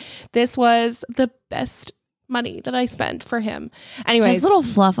God, this was the best money that I spent for him. Anyways. His little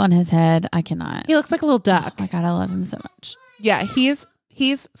fluff on his head, I cannot. He looks like a little duck. Oh my God, I love him so much. Yeah, he's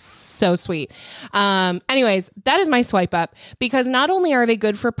so sweet. Anyways, that is my swipe up because not only are they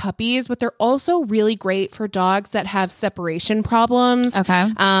good for puppies, but they're also really great for dogs that have separation problems. Okay.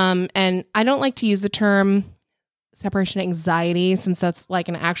 And I don't like to use the term separation anxiety since that's like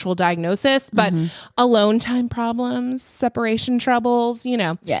an actual diagnosis, but alone time problems, separation troubles,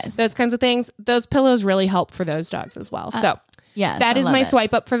 Yes. those kinds of things. Those pillows really help for those dogs as well. So yes, that I is love my it.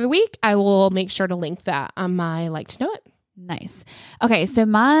 swipe up for the week. I will make sure to link that on my Like to Know It. Nice. Okay, so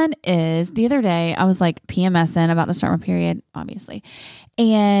mine is the other day I was like PMSing, about to start my period, obviously.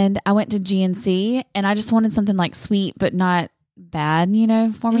 And I went to GNC and I just wanted something like sweet but not bad,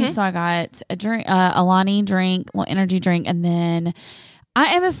 for me. So I got a drink, Alani drink, little energy drink, and then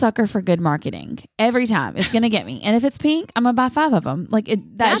I am a sucker for good marketing. Every time it's going to get me. And if it's pink, I'm going to buy 5 of them.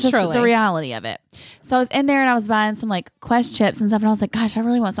 That's just the reality of it. So I was in there and I was buying some like Quest chips and stuff. And I was like, gosh, I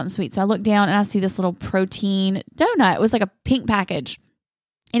really want something sweet. So I looked down and I see this little protein donut. It was like a pink package.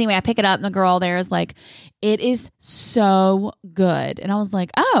 Anyway, I pick it up and the girl there is like, it is so good. And I was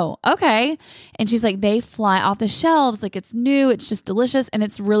like, oh, okay. And she's like, they fly off the shelves. Like it's new. It's just delicious. And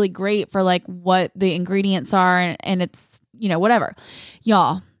it's really great for like what the ingredients are. And it's, whatever.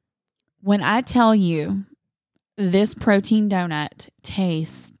 Y'all, when I tell you this protein donut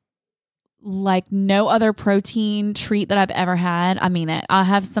tastes like no other protein treat that I've ever had, I mean it. I'll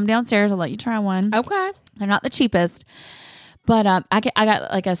have some downstairs. I'll let you try one. Okay. They're not the cheapest. But I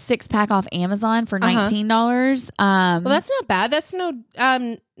got like a 6-pack off Amazon for $19. Well, that's not bad. That's not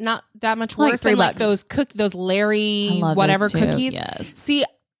that much Like worse than like $3. those Larry I love whatever those too, cookies. yes. See,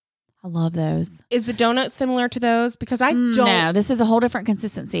 I love those. is the donut similar to those? Because I don't. No, this is a whole different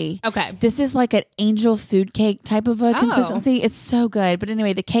consistency. Okay. This is like an angel food cake type of a consistency. It's so good. But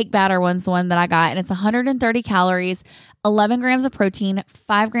anyway, the cake batter one's the one that I got, and it's 130 calories, 11 grams of protein,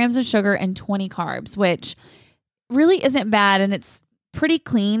 5 grams of sugar, and 20 carbs, which really isn't bad. And it's pretty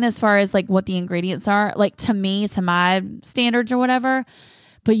clean as far as like what the ingredients are, like to me, to my standards or whatever.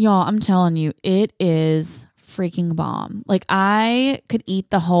 But y'all, I'm telling you, it is freaking bomb. Like I could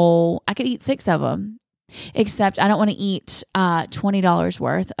eat 6 of them, except I don't want to eat $20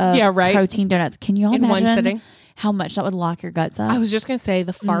 worth of protein donuts. Can you all in imagine one sitting how much that would lock your guts up? I was just gonna say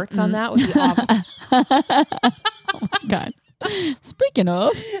the farts on that would be awful. Oh my God. Speaking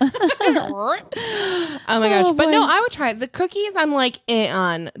of, oh my gosh. Oh, but boy. no, I would try it. The cookies I'm like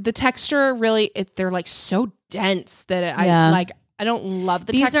on the texture really they're like so dense that I don't love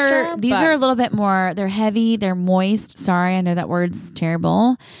the texture. These are a little bit more, they're heavy, they're moist. Sorry, I know that word's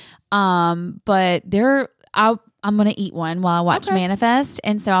terrible. But I'm going to eat one while I watch Manifest.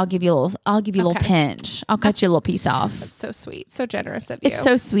 And so I'll give you a little pinch. I'll cut you a little piece off. That's so sweet. So generous of you. It's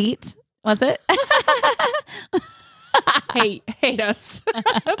so sweet. Was it? hate us.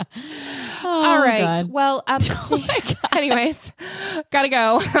 Oh, All right. God. Well, anyways, gotta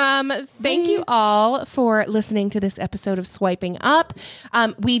go. Thank you all for listening to this episode of Swiping Up.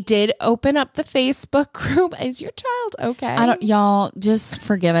 We did open up the Facebook group. Is your child okay? Y'all just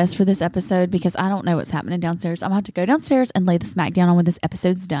forgive us for this episode because I don't know what's happening downstairs. I'm going to have to go downstairs and lay the smack down on when this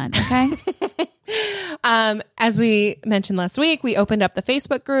episode's done. Okay. As we mentioned last week, we opened up the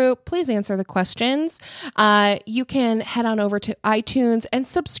Facebook group. Please answer the questions. You can head on over to iTunes and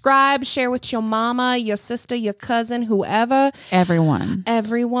subscribe, share with your mama, your sister, your cousin, whoever. Everyone.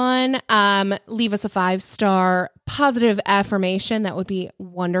 Leave us a 5-star positive affirmation. That would be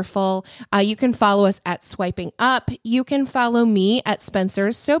wonderful. You can follow us at Swiping Up. You can follow me at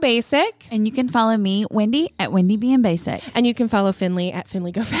Spencer's So Basic. And you can follow me, Wendy, at Wendy Being Basic. And you can follow Finley at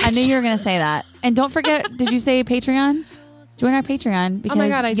Finley Go Fetch. I knew you were going to say that. And don't forget, did you say Patreon? Join our Patreon because oh my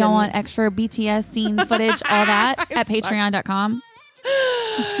God, y'all want extra BTS scene footage, all that at patreon.com.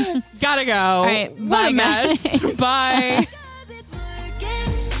 Gotta go. All right, what bye, a mess. guys. Bye.